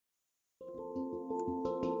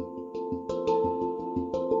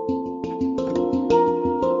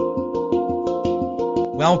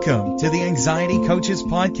Welcome to the Anxiety Coaches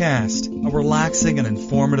Podcast, a relaxing and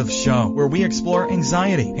informative show where we explore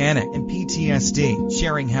anxiety, panic, and PTSD,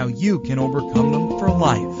 sharing how you can overcome them for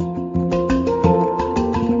life.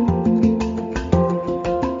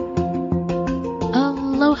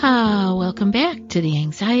 Aloha! Welcome back to the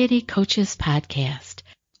Anxiety Coaches Podcast.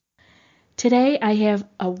 Today I have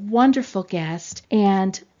a wonderful guest,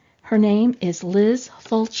 and her name is Liz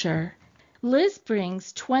Fulcher. Liz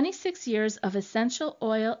brings 26 years of essential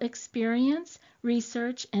oil experience,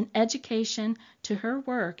 research, and education to her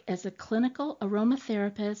work as a clinical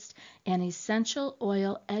aromatherapist and essential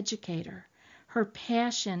oil educator. Her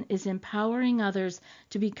passion is empowering others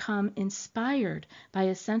to become inspired by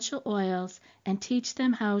essential oils and teach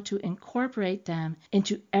them how to incorporate them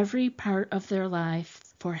into every part of their life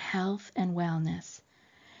for health and wellness.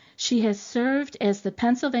 She has served as the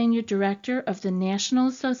Pennsylvania Director of the National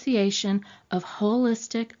Association of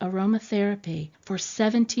Holistic Aromatherapy for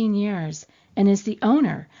 17 years and is the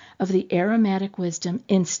owner of the Aromatic Wisdom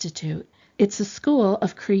Institute. It's a school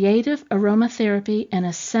of creative aromatherapy and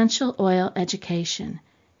essential oil education.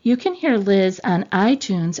 You can hear Liz on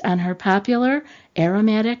iTunes on her popular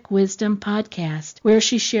Aromatic Wisdom podcast, where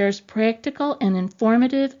she shares practical and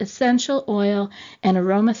informative essential oil and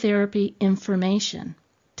aromatherapy information.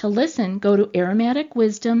 To listen, go to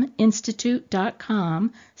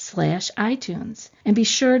aromaticwisdominstitute.com/iTunes and be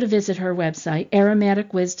sure to visit her website,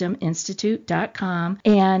 aromaticwisdominstitute.com,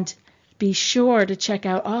 and be sure to check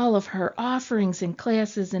out all of her offerings and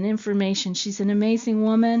classes and information. She's an amazing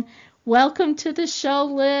woman. Welcome to the show,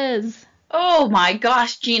 Liz. Oh my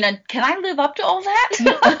gosh, Gina, can I live up to all that?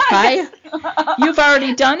 You've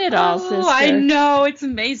already done it all, sister. I know, it's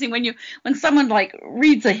amazing when someone like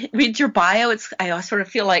reads your bio. I sort of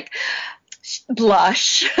feel like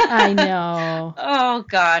blush. I know. Oh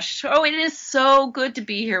gosh. Oh, it is so good to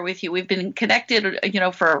be here with you. We've been connected,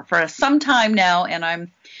 for some time now, and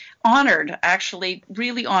I'm honored, actually,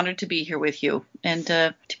 really honored to be here with you and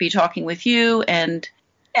to be talking with you and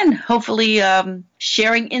hopefully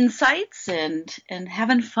sharing insights and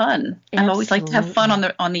having fun. Absolutely. I always like to have fun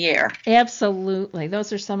on the air. Absolutely.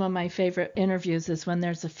 Those are some of my favorite interviews, is when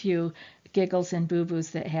there's a few giggles and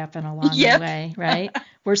boo-boos that happen along the way, right?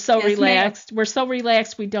 We're so relaxed. Ma'am. We're so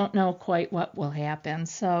relaxed we don't know quite what will happen.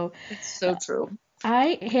 So it's so true.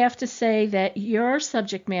 I have to say that your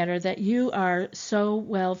subject matter that you are so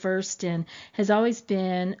well versed in has always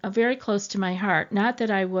been very close to my heart. Not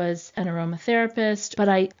that I was an aromatherapist, but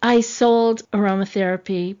I sold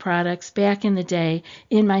aromatherapy products back in the day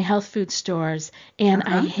in my health food stores. And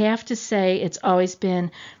I have to say it's always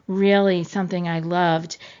been really something I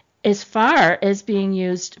loved, as far as being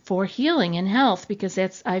used for healing and health, because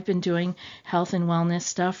I've been doing health and wellness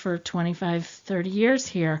stuff for 25, 30 years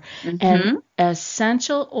here. And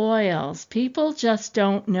essential oils, people just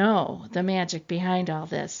don't know the magic behind all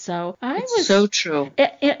this. So it's so true.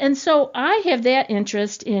 And so I have that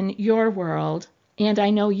interest in your world. And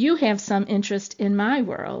I know you have some interest in my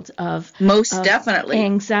world of definitely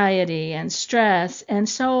anxiety and stress. And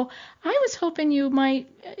so I was hoping you might,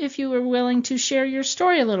 if you were willing, to share your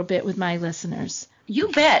story a little bit with my listeners. You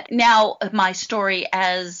bet. Now, my story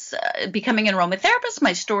as becoming an aromatherapist,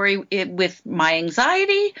 my story with my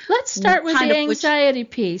anxiety. Let's start with the anxiety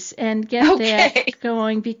piece and get that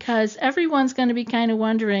going, because everyone's going to be kind of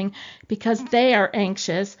wondering, because they are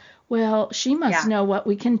anxious. Well, she must know what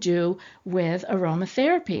we can do with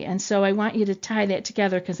aromatherapy. And so I want you to tie that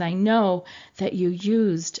together, because I know that you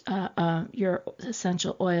used your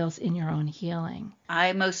essential oils in your own healing.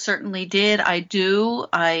 I most certainly did. I do.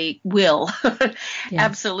 I will. Yes.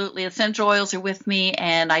 Absolutely. Essential oils are with me,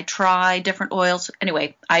 and I try different oils.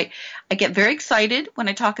 Anyway, I get very excited when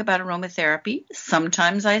I talk about aromatherapy.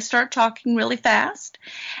 Sometimes I start talking really fast,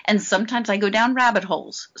 and sometimes I go down rabbit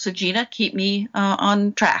holes. So, Gina, keep me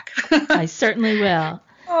on track. I certainly will.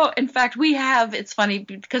 Oh, in fact, it's funny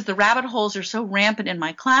because the rabbit holes are so rampant in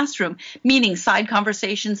my classroom, meaning side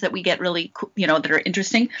conversations that we get really, that are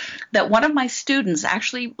interesting, that one of my students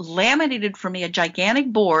actually laminated for me a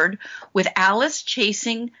gigantic board with Alice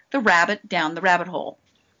chasing the rabbit down the rabbit hole.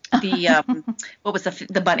 What was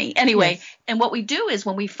the bunny? Anyway, yes. And what we do is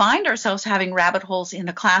when we find ourselves having rabbit holes in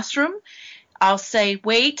the classroom, I'll say,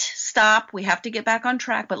 wait, stop, we have to get back on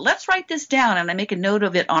track, but let's write this down. And I make a note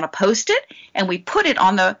of it on a Post-it, and we put it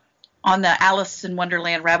on the Alice in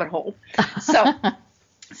Wonderland rabbit hole. So,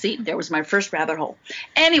 see, there was my first rabbit hole.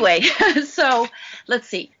 Anyway, so let's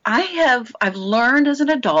see. I've learned as an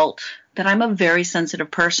adult that I'm a very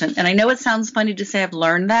sensitive person. And I know it sounds funny to say I've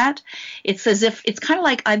learned that. It's as if it's kind of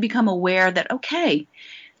like I become aware that, okay,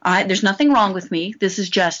 There's nothing wrong with me. This is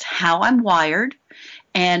just how I'm wired.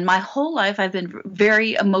 And my whole life, I've been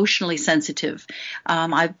very emotionally sensitive.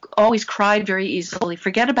 I've always cried very easily.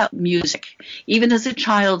 Forget about music. Even as a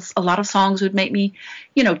child, a lot of songs would make me,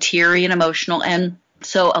 teary and emotional. And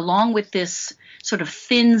so along with this sort of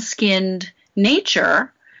thin-skinned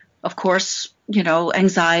nature, of course,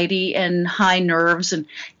 anxiety and high nerves and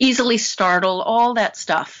easily startled, all that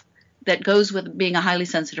stuff that goes with being a highly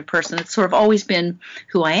sensitive person. It's sort of always been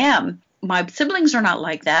who I am. My siblings are not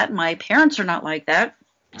like that. My parents are not like that.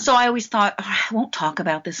 So I always thought, I won't talk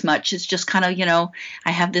about this much. It's just kind of,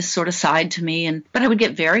 I have this sort of side to me. But I would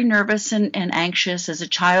get very nervous and anxious. As a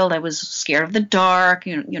child, I was scared of the dark,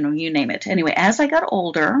 you name it. Anyway, as I got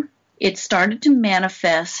older, it started to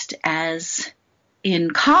manifest as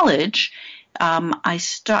in college. I'm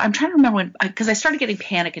trying to remember when, because I started getting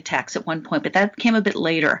panic attacks at one point, but that came a bit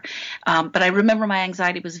later. But I remember my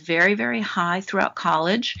anxiety was very, very high throughout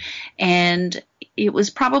college. And it was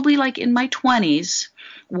probably like in my 20s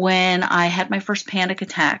when I had my first panic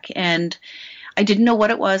attack. And I didn't know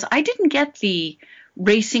what it was. I didn't get the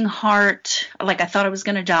racing heart, like I thought I was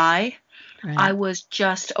going to die. Right. I was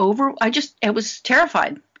just I was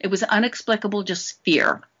terrified. It was inexplicable, just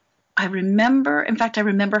fear. I remember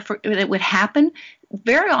it would happen,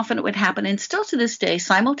 very often it would happen, and still to this day,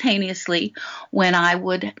 simultaneously, when I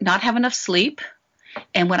would not have enough sleep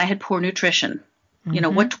and when I had poor nutrition.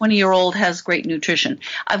 Mm-hmm. What 20-year-old has great nutrition?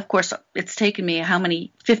 Of course, it's taken me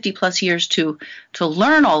 50 plus years to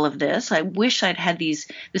learn all of this. I wish I'd had this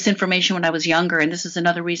information when I was younger, and this is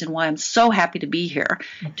another reason why I'm so happy to be here,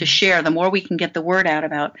 mm-hmm. to share. The more we can get the word out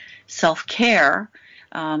about self-care,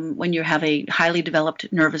 when you have a highly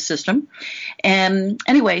developed nervous system. And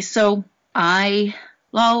anyway, so I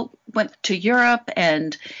went to Europe,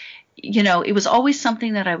 and it was always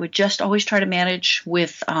something that I would just always try to manage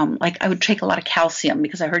with, I would take a lot of calcium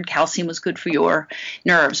because I heard calcium was good for your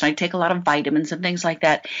nerves. And I'd take a lot of vitamins and things like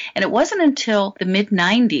that. And it wasn't until the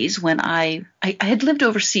mid-90s when I had lived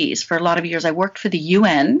overseas for a lot of years. I worked for the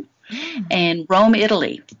UN in Rome,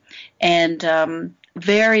 Italy. And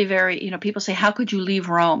very, very, people say, how could you leave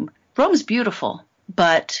Rome? Rome is beautiful,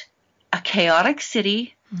 but a chaotic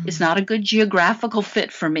city is not a good geographical fit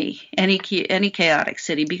for me, any chaotic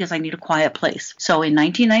city, because I need a quiet place. So in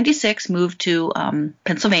 1996, moved to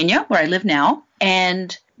Pennsylvania, where I live now,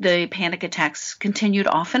 and the panic attacks continued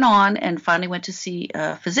off and on, and finally went to see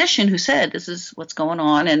a physician who said, this is what's going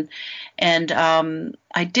on. And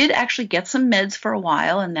I did actually get some meds for a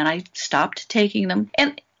while, and then I stopped taking them.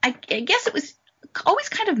 And I guess it was always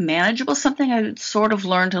kind of manageable, something I sort of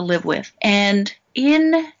learned to live with. And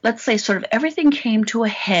let's say sort of everything came to a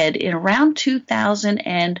head in around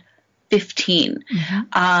 2015.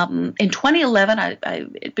 Mm-hmm. In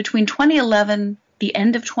 2011, between 2011, the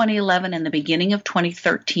end of 2011 and the beginning of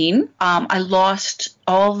 2013, I lost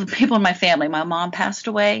all the people in my family. My mom passed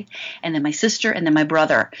away, and then my sister, and then my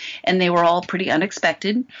brother. And they were all pretty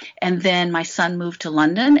unexpected. And then my son moved to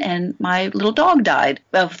London, and my little dog died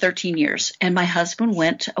of 13 years. And my husband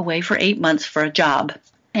went away for 8 months for a job.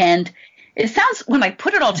 And it sounds, when I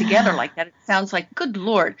put it all together like that, it sounds like, good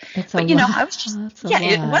Lord. But, I was just,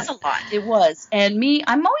 it was a lot. It was. And me,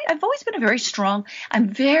 I've always been I'm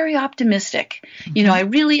very optimistic.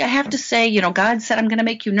 Mm-hmm. I have to say, God said, I'm going to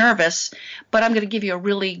make you nervous, but I'm going to give you a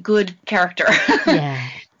really good character. Yeah.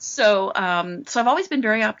 So I've always been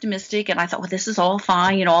very optimistic, and I thought, well, this is all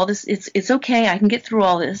fine. All this, it's okay. I can get through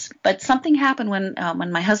all this. But something happened when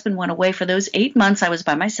my husband went away. For those 8 months, I was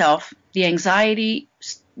by myself. The anxiety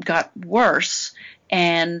got worse,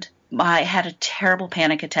 and I had a terrible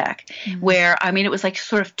panic attack where, it was like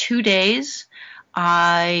sort of 2 days.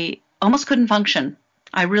 I almost couldn't function.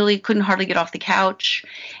 I really couldn't hardly get off the couch,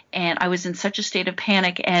 and I was in such a state of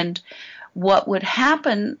panic. And what would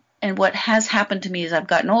happen, and what has happened to me as I've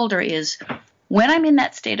gotten older, is when I'm in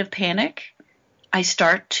that state of panic, I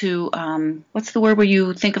start to, what's the word where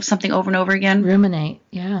you think of something over and over again? Ruminate,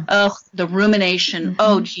 yeah. Oh, the rumination. Mm-hmm.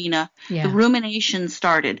 Oh, Gina, yeah. The rumination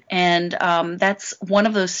started. And that's one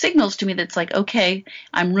of those signals to me that's like, okay,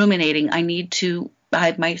 I'm ruminating.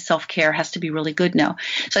 My self-care has to be really good now.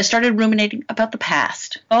 So I started ruminating about the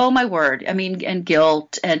past. Oh, my word. And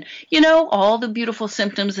guilt and, all the beautiful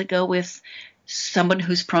symptoms that go with someone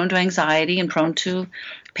who's prone to anxiety and prone to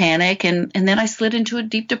panic. And then I slid into a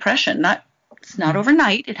deep depression. It's not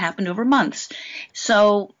overnight. It happened over months.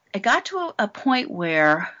 So I got to a point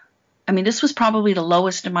where, this was probably the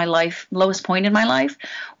lowest point in my life,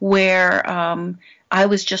 where I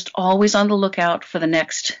was just always on the lookout for the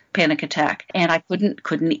next panic attack, and I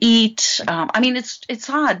couldn't eat. It's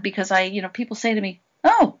odd because people say to me,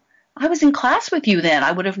 "Oh, I was in class with you then.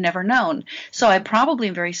 I would have never known. So I probably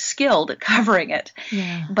am very skilled at covering it.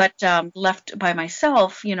 Yeah. But left by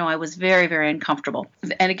myself, I was very, very uncomfortable.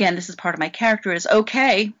 And again, this is part of my character is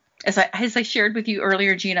okay. As I shared with you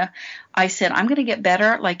earlier, Gina, I said, I'm going to get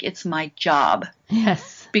better like it's my job.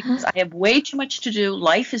 Yes. Because I have way too much to do.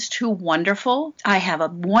 Life is too wonderful. I have a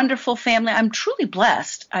wonderful family. I'm truly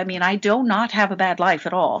blessed. I mean, I do not have a bad life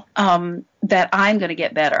at all, that I'm going to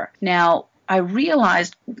get better. Now, I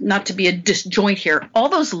realized, not to be a disjoint here, all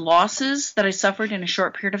those losses that I suffered in a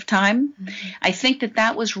short period of time, I think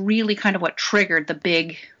that was really kind of what triggered the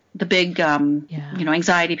big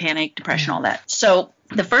anxiety, panic, depression, all that. So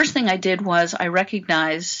the first thing I did was I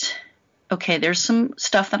recognized, okay, there's some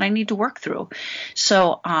stuff that I need to work through.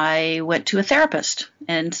 So I went to a therapist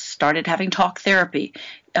and started having talk therapy.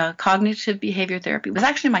 Cognitive behavior therapy. It was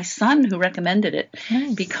actually my son who recommended it.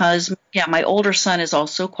 Nice. Because, my older son is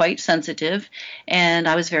also quite sensitive. And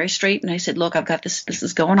I was very straight. And I said, look, I've got this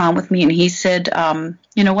is going on with me. And he said,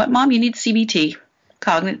 you know what, Mom, you need CBT,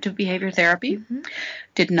 cognitive behavior therapy. Mm-hmm.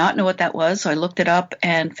 Did not know what that was. So I looked it up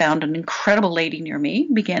and found an incredible lady near me,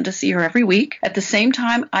 began to see her every week. At the same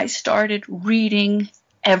time, I started reading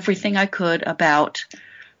everything I could about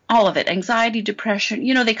all of it. Anxiety, depression,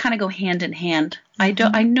 they kind of go hand in hand.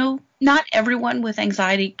 Mm-hmm. I know not everyone with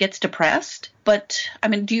anxiety gets depressed, but I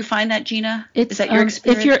mean, do you find that, Gina? Is that your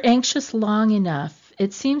experience? If you're anxious long enough,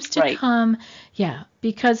 it seems to come,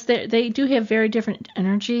 because they do have very different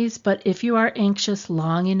energies, but if you are anxious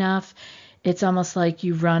long enough, it's almost like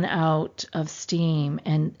you run out of steam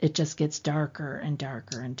and it just gets darker and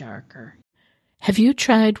darker and darker. Have you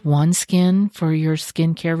tried OneSkin for your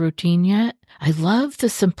skincare routine yet? I love the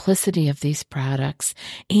simplicity of these products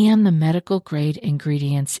and the medical-grade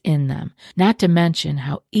ingredients in them, not to mention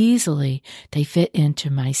how easily they fit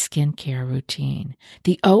into my skincare routine.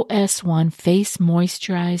 The OS1 Face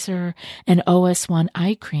Moisturizer and OS1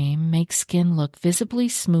 Eye Cream make skin look visibly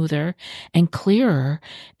smoother and clearer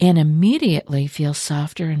and immediately feel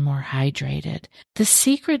softer and more hydrated. The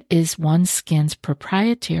secret is OneSkin's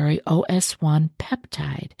proprietary OS1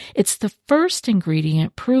 peptide. It's the first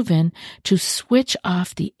ingredient proven to switch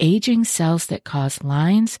off the aging cells that cause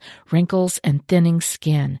lines, wrinkles, and thinning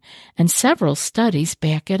skin, and several studies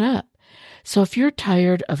back it up. So if you're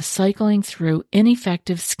tired of cycling through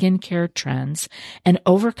ineffective skincare trends and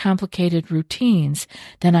overcomplicated routines,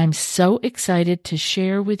 then I'm so excited to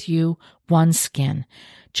share with you OneSkin.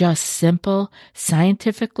 Just simple,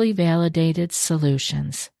 scientifically validated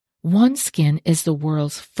solutions. OneSkin is the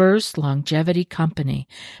world's first longevity company.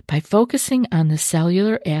 By focusing on the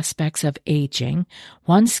cellular aspects of aging,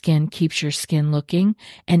 OneSkin keeps your skin looking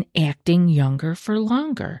and acting younger for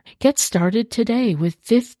longer. Get started today with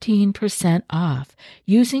 15% off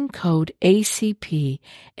using code ACP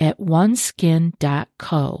at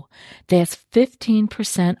oneskin.co. That's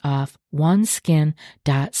 15% off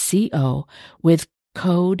oneskin.co with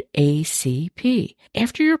code ACP.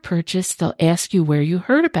 After your purchase, they'll ask you where you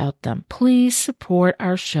heard about them. Please support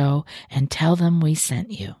our show and tell them we sent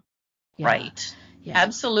you. Yeah. Right. Yeah.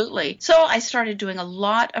 Absolutely. So I started doing a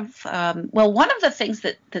lot of, one of the things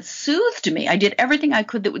that soothed me, I did everything I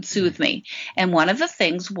could that would soothe me. And one of the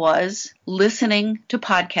things was listening to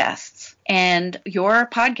podcasts. And your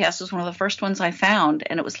podcast was one of the first ones I found.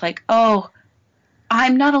 And it was like, oh,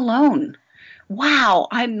 I'm not alone. Wow,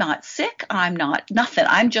 I'm not sick. I'm not nothing.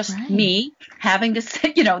 I'm just me having to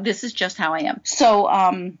say, this is just how I am. So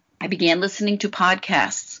I began listening to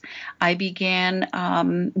podcasts. I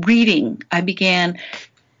began reading. I began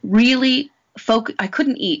really I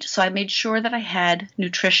couldn't eat, so I made sure that I had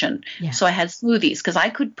nutrition. Yeah. So I had smoothies because I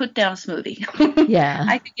could put down a smoothie. Yeah,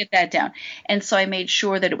 I could get that down. And so I made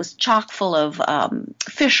sure that it was chock full of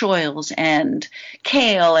fish oils and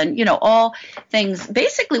kale and, all things.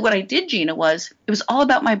 Basically what I did, Gina, was it was all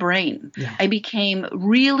about my brain. Yeah. I became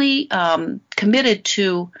really committed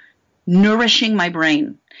to nourishing my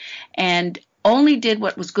brain and only did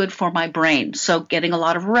what was good for my brain. So getting a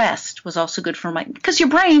lot of rest was also good for because your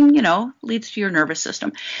brain, leads to your nervous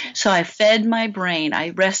system. So I fed my brain.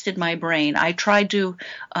 I rested my brain. I tried to,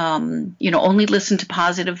 only listen to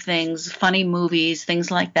positive things, funny movies,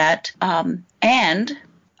 things like that. And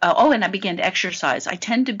I began to exercise. I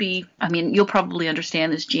tend to be, you'll probably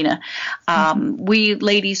understand this, Gina. We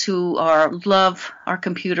ladies who love our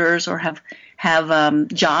computers or have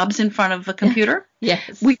jobs in front of a computer.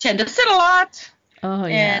 Yes. We tend to sit a lot. Oh,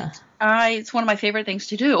 yeah. And it's one of my favorite things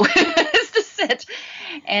to do is to sit.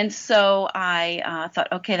 And so I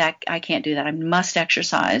thought, okay, I can't do that. I must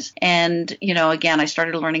exercise. And, again, I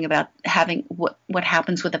started learning about having what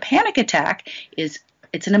happens with a panic attack is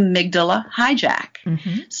it's an amygdala hijack.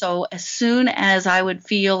 Mm-hmm. So as soon as I would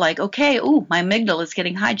feel like, okay, my amygdala is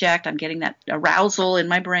getting hijacked, I'm getting that arousal in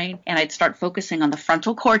my brain, and I'd start focusing on the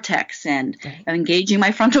frontal cortex and engaging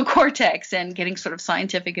my frontal cortex and getting sort of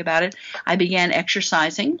scientific about it, I began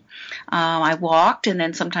exercising. I walked, and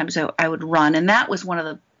then sometimes I would run, and that was one of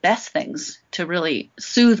the best things to really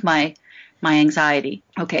soothe my anxiety.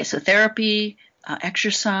 Okay, so therapy,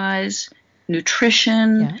 exercise,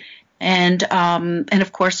 nutrition, and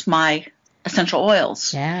of course my essential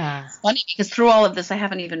oils. Yeah. It's funny because through all of this, I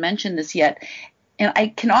haven't even mentioned this yet, and I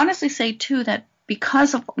can honestly say too that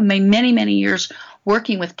because of my many, many years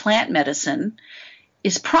working with plant medicine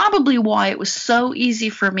is probably why it was so easy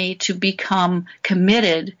for me to become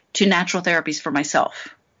committed to natural therapies for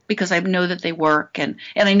myself, because I know that they work, and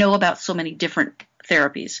I know about so many different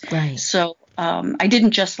therapies. Right. So I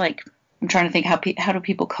didn't just I'm trying to think how do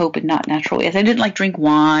people cope in not natural ways. I didn't drink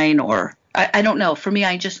wine, or I don't know. For me,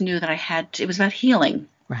 I just knew that it was about healing.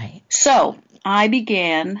 Right. So I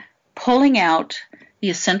began pulling out the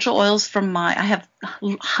essential oils from I have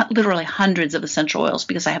literally hundreds of essential oils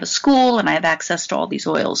because I have a school and I have access to all these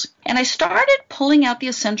oils. And I started pulling out the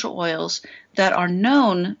essential oils that are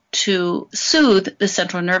known to soothe the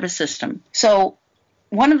central nervous system. So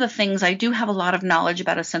one of the things, I do have a lot of knowledge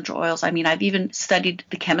about essential oils. I mean, I've even studied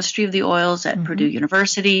the chemistry of the oils at Purdue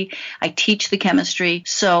University. I teach the chemistry.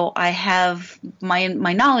 So I have my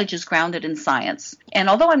knowledge is grounded in science. And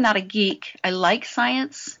although I'm not a geek, I like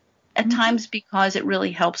science at times because it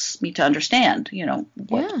really helps me to understand,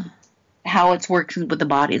 how it's working with the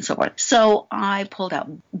body and so forth. So I pulled out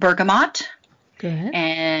bergamot. Good.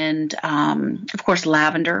 And, of course,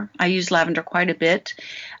 lavender. I use lavender quite a bit.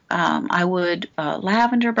 I would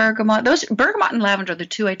lavender, bergamot. Bergamot and lavender are the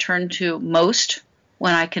two I turn to most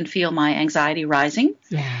when I can feel my anxiety rising.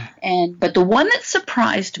 Yeah. But the one that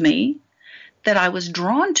surprised me that I was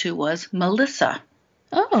drawn to was Melissa.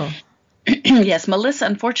 Oh. Yes, Melissa.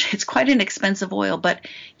 Unfortunately, it's quite an expensive oil, but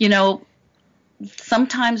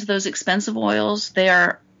sometimes those expensive oils,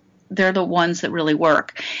 they're the ones that really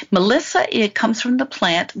work. Melissa, it comes from the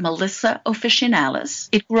plant Melissa officinalis.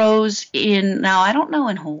 It grows now I don't know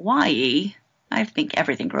in Hawaii. I think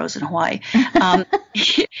everything grows in Hawaii.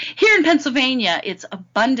 Here in Pennsylvania, it's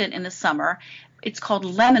abundant in the summer. It's called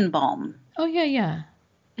lemon balm. Oh, yeah.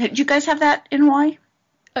 Do you guys have that in Hawaii?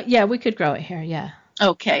 Yeah, we could grow it here, yeah.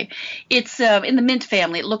 Okay. It's in the mint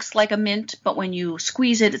family. It looks like a mint, but when you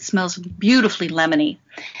squeeze it, it smells beautifully lemony.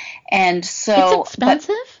 And so it's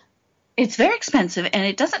expensive? It's very expensive, and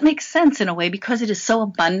it doesn't make sense in a way because it is so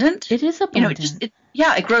abundant. It is abundant.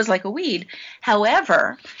 It grows like a weed.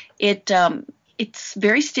 However, it's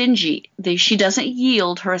very stingy. She doesn't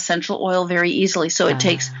yield her essential oil very easily, so it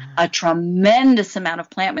takes a tremendous amount of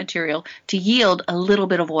plant material to yield a little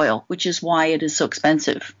bit of oil, which is why it is so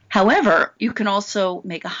expensive. However, you can also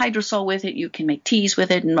make a hydrosol with it. You can make teas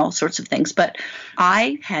with it and all sorts of things. But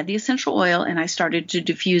I had the essential oil, and I started to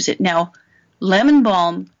diffuse it. Now, lemon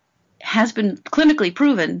balm has been clinically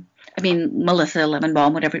proven. I mean, Melissa lemon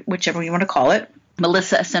balm, whichever you want to call it.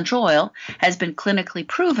 Melissa essential oil has been clinically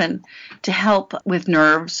proven to help with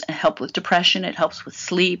nerves, help with depression, it helps with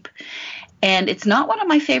sleep. And it's not one of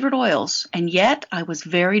my favorite oils, and yet I was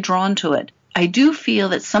very drawn to it. I do feel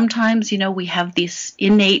that sometimes, we have this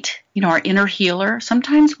innate, our inner healer.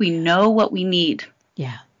 Sometimes we know what we need.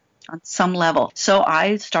 Yeah. On some level. So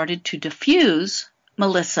I started to diffuse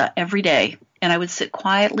Melissa every day. And I would sit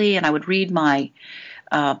quietly and I would read my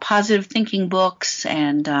positive thinking books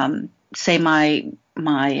and say my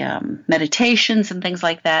meditations and things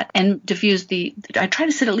like that, and diffuse I try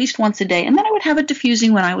to sit at least once a day, and then I would have it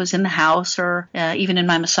diffusing when I was in the house or even in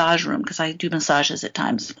my massage room, because I do massages at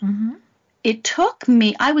times. Mm-hmm. It took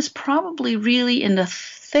me, I was probably really in the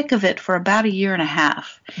thick of it for about 1.5 years.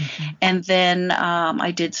 And then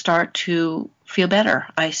I did start to feel better.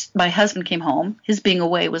 My husband came home. His being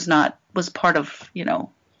away was part of,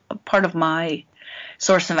 part of my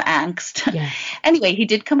source of angst. Yeah. Anyway, he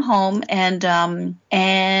did come home, but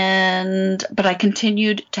I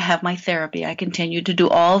continued to have my therapy. I continued to do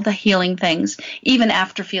all the healing things, even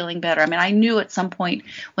after feeling better. I mean, I knew at some point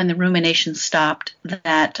when the rumination stopped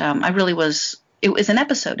that it was an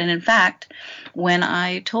episode. And in fact, when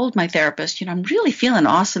I told my therapist, I'm really feeling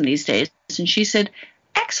awesome these days, and she said,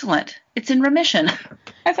 excellent, it's in remission.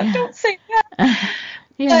 I thought, don't say that.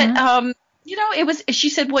 Yeah. But, she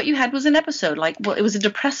said what you had was an episode, it was a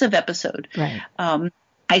depressive episode. Right.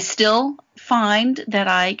 I still find that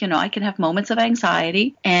I can have moments of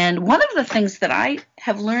anxiety. And one of the things that I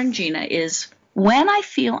have learned, Gina, is when I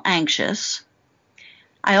feel anxious,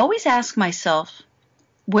 I always ask myself,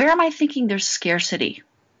 where am I thinking there's scarcity?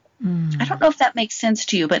 I don't know if that makes sense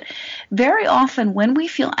to you, but very often when we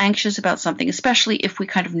feel anxious about something, especially if we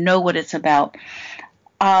kind of know what it's about,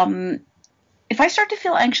 if I start to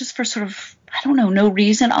feel anxious for sort of, I don't know, no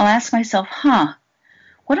reason, I'll ask myself,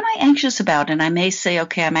 what am I anxious about? And I may say,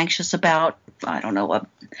 okay, I'm anxious about, I don't know,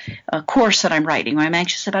 a course that I'm writing, or I'm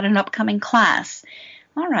anxious about an upcoming class.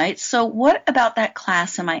 All right, so what about that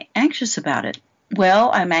class am I anxious about it?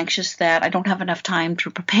 Well, I'm anxious that I don't have enough time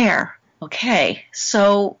to prepare. Okay,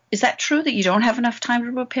 so is that true that you don't have enough time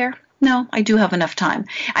to prepare? No, I do have enough time.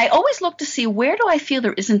 I always look to see, where do I feel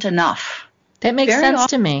there isn't enough? That makes sense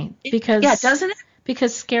to me, because yeah, doesn't it?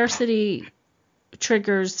 Because scarcity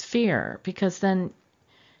triggers fear, because then,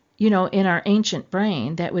 in our ancient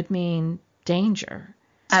brain, that would mean danger.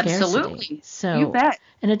 Scarcity. Absolutely. So, you bet.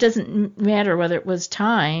 And it doesn't matter whether it was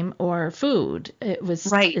time or food.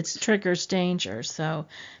 It triggers danger. So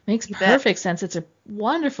it makes perfect sense. It's a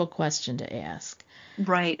wonderful question to ask.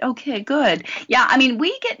 Right. Okay, good. Yeah, I mean,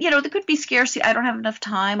 we get, there could be scarcity. I don't have enough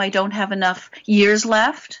time. I don't have enough years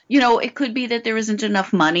left. It could be that there isn't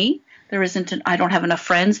enough money. I don't have enough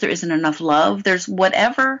friends. There isn't enough love. There's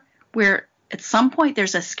whatever, where at some point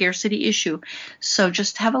there's a scarcity issue. So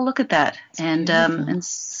just have a look at that and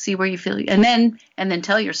see where you feel, and then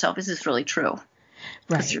tell yourself, is this really true?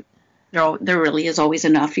 Right. There really is always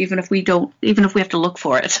enough, even if we have to look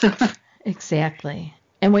for it. Exactly.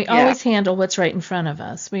 And we always handle what's right in front of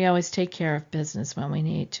us. We always take care of business when we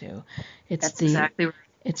need to. That's exactly right.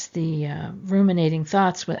 It's the ruminating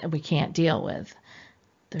thoughts we can't deal with.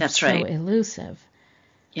 They're so elusive.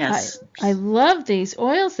 Yes. I love these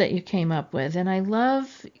oils that you came up with, and I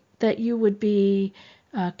love that you would be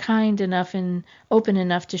kind enough and open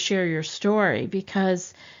enough to share your story,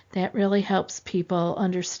 because that really helps people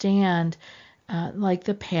understand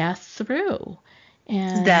the path through.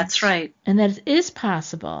 And that's right. And that it is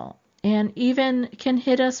possible, and even can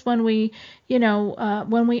hit us when we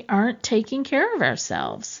aren't taking care of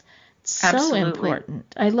ourselves. It's so important.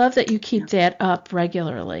 I love that you keep that up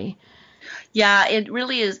regularly. Yeah, it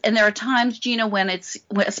really is. And there are times, Gina, when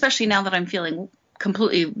especially now that I'm feeling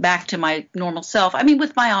completely back to my normal self. I mean,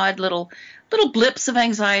 with my odd little blips of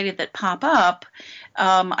anxiety that pop up,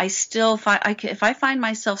 I still if I find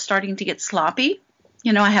myself starting to get sloppy,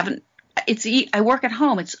 I work at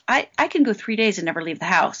home. I can go 3 days and never leave the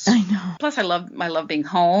house. I know. Plus, I love being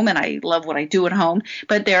home, and I love what I do at home.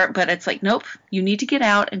 But it's like, nope, you need to get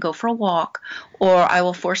out and go for a walk, or I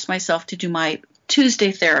will force myself to do my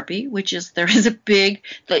Tuesday therapy, which is, there is a big,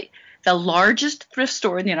 the largest thrift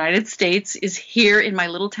store in the United States is here in my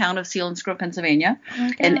little town of Selinsgrove, Pennsylvania.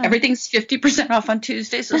 Oh, and everything's 50% off on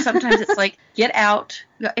Tuesday. So sometimes it's like, get out.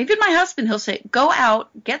 Even my husband, he'll say, go out,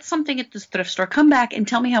 get something at this thrift store, come back and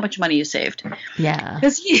tell me how much money you saved. Yeah.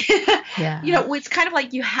 Because, it's kind of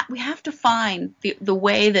like we have to find the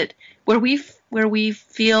way that where we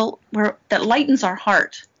feel that lightens our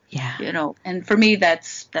heart. Yeah. And for me,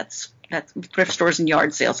 that's thrift stores and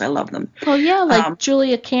yard sales. I love them. Well, yeah,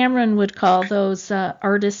 Julia Cameron would call those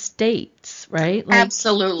artist dates, right?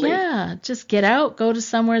 Absolutely. Yeah, just get out, go to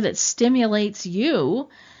somewhere that stimulates you.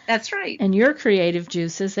 That's right. And your creative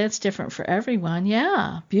juices. That's different for everyone.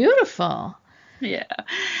 Yeah, beautiful. Yeah.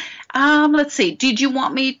 Let's see. Did you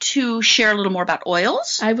want me to share a little more about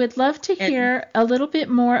oils? I would love to hear a little bit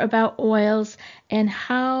more about oils and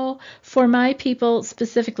how, for my people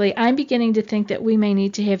specifically, I'm beginning to think that we may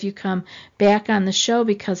need to have you come back on the show,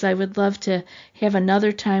 because I would love to have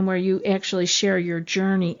another time where you actually share your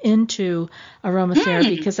journey into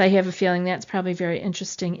aromatherapy, because I have a feeling that's probably very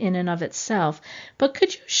interesting in and of itself. But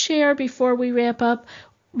could you share, before we wrap up,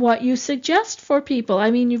 what you suggest for people?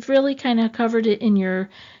 I mean, you've really kind of covered it in your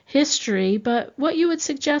history, but what you would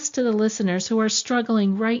suggest to the listeners who are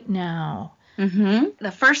struggling right now? Mm-hmm.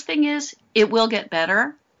 The first thing is, it will get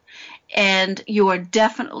better, and you are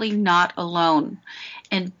definitely not alone.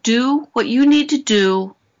 And do what you need to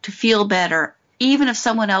do to feel better, even if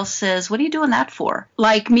someone else says, what are you doing that for?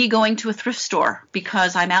 Like me going to a thrift store,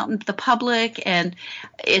 because I'm out in the public, and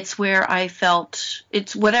it's where I felt,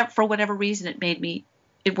 for whatever reason,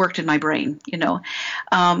 it worked in my brain,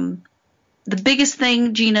 The biggest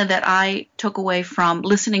thing, Gina, that I took away from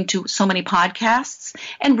listening to so many podcasts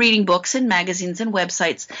and reading books and magazines and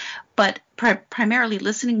websites, but primarily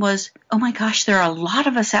listening, was, oh my gosh, there are a lot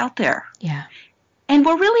of us out there. Yeah. And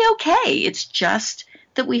we're really okay. It's just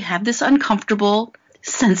that we have this uncomfortable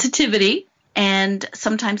sensitivity, and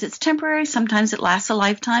sometimes it's temporary, sometimes it lasts a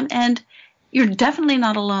lifetime, and you're definitely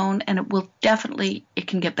not alone, and it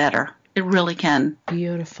can get better. It really can.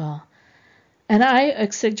 Beautiful. And I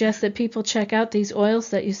suggest that people check out these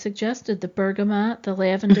oils that you suggested, the bergamot, the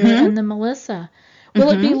lavender, and the melissa.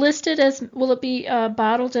 Will it be listed as, will it be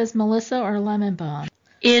bottled as Melissa or lemon balm?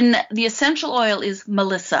 In the essential oil is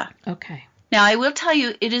Melissa. Okay. Now, I will tell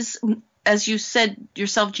you, it is, as you said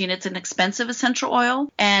yourself, Gina, it's an expensive essential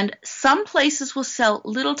oil, and some places will sell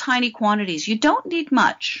little tiny quantities. You don't need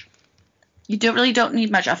much. You really don't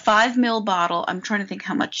need much. A 5 ml bottle, I'm trying to think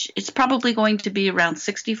how much. It's probably going to be around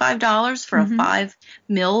 $65 for a 5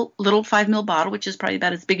 ml, little 5 ml bottle, which is probably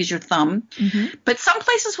about as big as your thumb. But some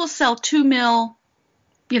places will sell 2 ml,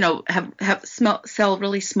 sell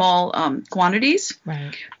really small quantities.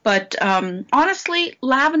 Right. But honestly,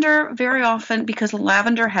 lavender very often, because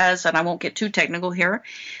lavender has, and I won't get too technical here,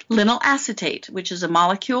 linyl acetate, which is a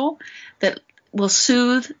molecule that will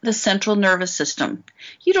soothe the central nervous system.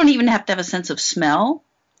 You don't even have to have a sense of smell,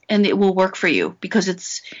 and it will work for you because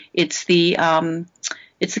it's the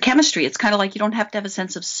chemistry. It's kind of like you don't have to have a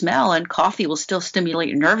sense of smell, and coffee will still stimulate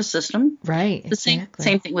your nervous system. Right. The same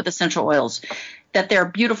thing with essential oils. That their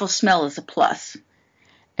beautiful smell is a plus.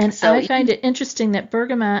 And so I find it interesting that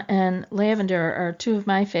bergamot and lavender are two of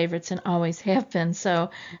my favorites and always have been. So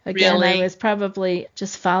again, really? I was probably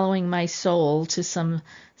just following my soul to some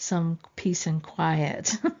peace and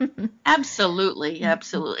quiet. Absolutely,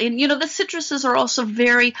 absolutely. And the citruses are also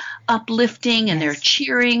very uplifting, and they're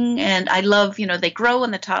cheering, and I love, they grow on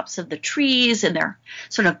the tops of the trees, and they're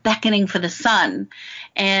sort of beckoning for the sun.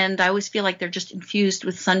 And I always feel like they're just infused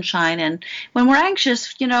with sunshine. And when we're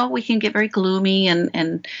anxious, we can get very gloomy,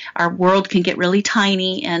 and our world can get really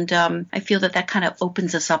tiny. And I feel that kind of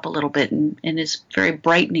opens us up a little bit and is very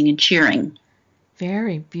brightening and cheering.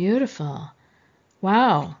 Very beautiful.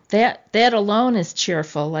 Wow, that alone is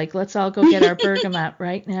cheerful. Like, let's all go get our bergamot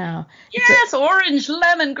right now. Yes, orange,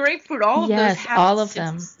 lemon, grapefruit, all of those. Yes, all of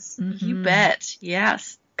them. You bet.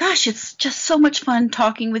 Yes. Gosh, it's just so much fun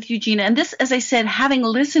talking with you, Gina. And this, as I said, having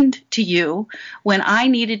listened to you when I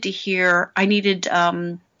needed to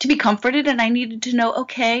be comforted, and I needed to know,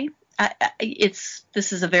 okay, this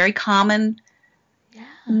is a very common,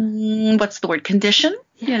 what's the word, condition.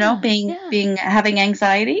 Having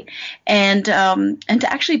anxiety, and to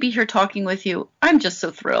actually be here talking with you, I'm just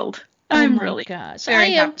so thrilled. I'm really gosh, I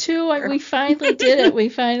am too. We finally did it. We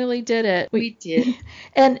finally did it. We did.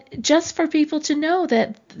 And just for people to know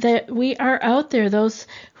that we are out there, those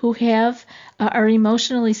who are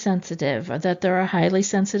emotionally sensitive, or that they're a highly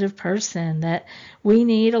sensitive person, that we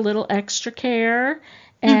need a little extra care.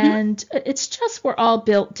 And it's just, we're all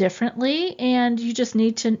built differently, and you just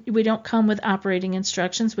we don't come with operating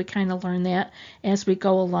instructions. We kind of learn that as we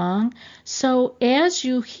go along. So as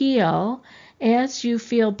you heal, as you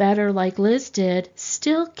feel better like Liz did,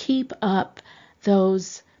 still keep up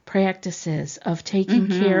those practices of taking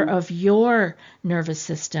care of your nervous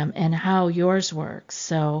system and how yours works.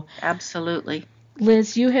 So absolutely.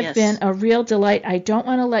 Liz, you have been a real delight. I don't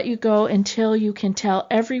want to let you go until you can tell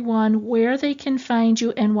everyone where they can find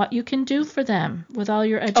you and what you can do for them with all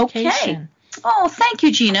your education. Okay. Oh, thank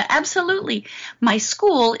you, Gina. Absolutely. My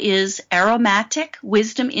school is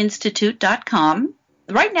aromaticwisdominstitute.com.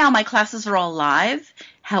 Right now, my classes are all live.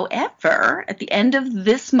 However, at the end of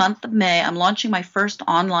this month of May, I'm launching my first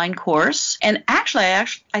online course. And actually, I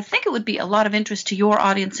think it would be a lot of interest to your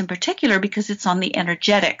audience in particular, because it's on the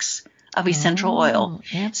energetics of essential oil.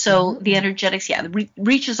 Absolutely. So the energetics,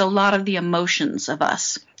 reaches a lot of the emotions of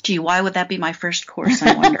us. Gee, why would that be my first course,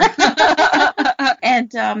 I wonder?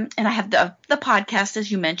 And I have the podcast,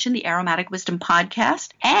 as you mentioned, the Aromatic Wisdom podcast.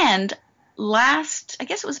 And I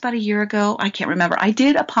guess it was about a year ago, I can't remember, I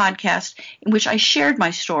did a podcast in which I shared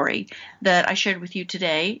my story that I shared with you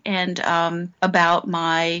today, and about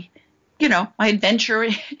my adventure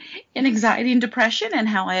in anxiety and depression, and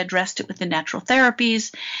how I addressed it with the natural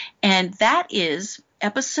therapies. And that is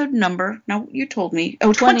episode number, now you told me,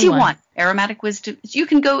 21. Aromatic Wisdom. You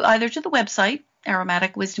can go either to the website,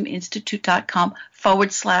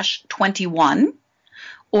 aromaticwisdominstitute.com/21,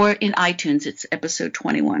 or in iTunes, it's episode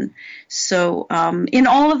 21. So in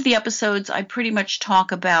all of the episodes, I pretty much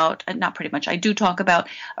talk about, I do talk about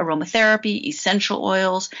aromatherapy, essential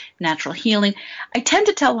oils, natural healing. I tend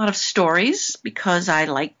to tell a lot of stories because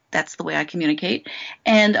that's the way I communicate.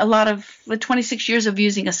 And a lot of the 26 years of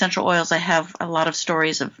using essential oils, I have a lot of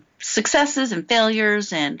stories of successes and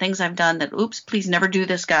failures and things I've done that, oops, please never do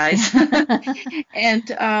this, guys.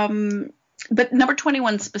 And but number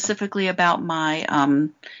 21 specifically about my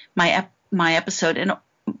my episode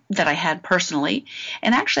that I had personally.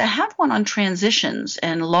 And actually, I have one on transitions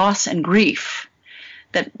and loss and grief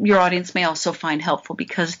that your audience may also find helpful,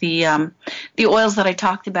 because the oils that I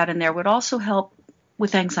talked about in there would also help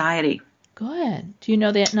with anxiety. Good. Do you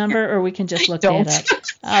know that number, or we can just look Don't. that up?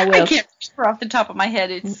 I Well, can't remember off the top of my head.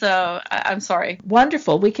 It's I'm sorry.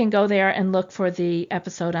 wonderful. We can go there and look for the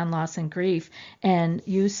episode on loss and grief and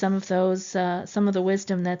use some of those, some of the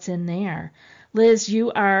wisdom that's in there. Liz,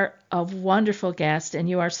 you are a wonderful guest, and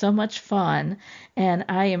you are so much fun, and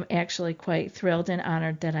I am actually quite thrilled and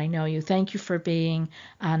honored that I know you. Thank you for being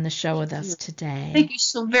on the show with us today. Thank you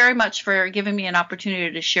so very much for giving me an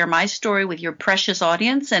opportunity to share my story with your precious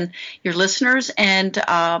audience and your listeners, and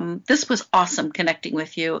this was awesome connecting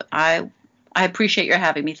with you. I appreciate your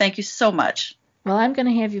having me. Thank you so much. Well, I'm going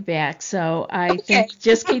to have you back, so I think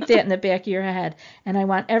just keep that in the back of your head. And I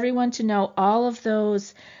want everyone to know all of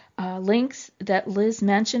those links that Liz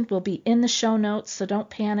mentioned will be in the show notes, so don't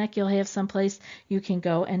panic. You'll have someplace you can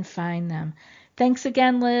go and find them. Thanks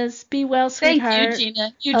again, Liz. Be well, sweetheart. Thank you,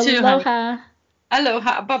 Gina. You too. Aloha. Honey.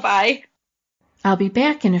 Aloha. Bye-bye. I'll be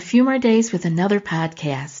back in a few more days with another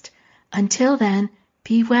podcast. Until then,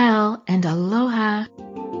 be well and aloha.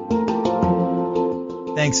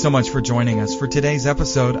 Thanks so much for joining us for today's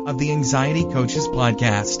episode of the Anxiety Coaches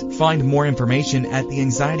Podcast. Find more information at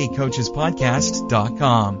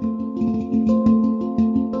theanxietycoachespodcast.com.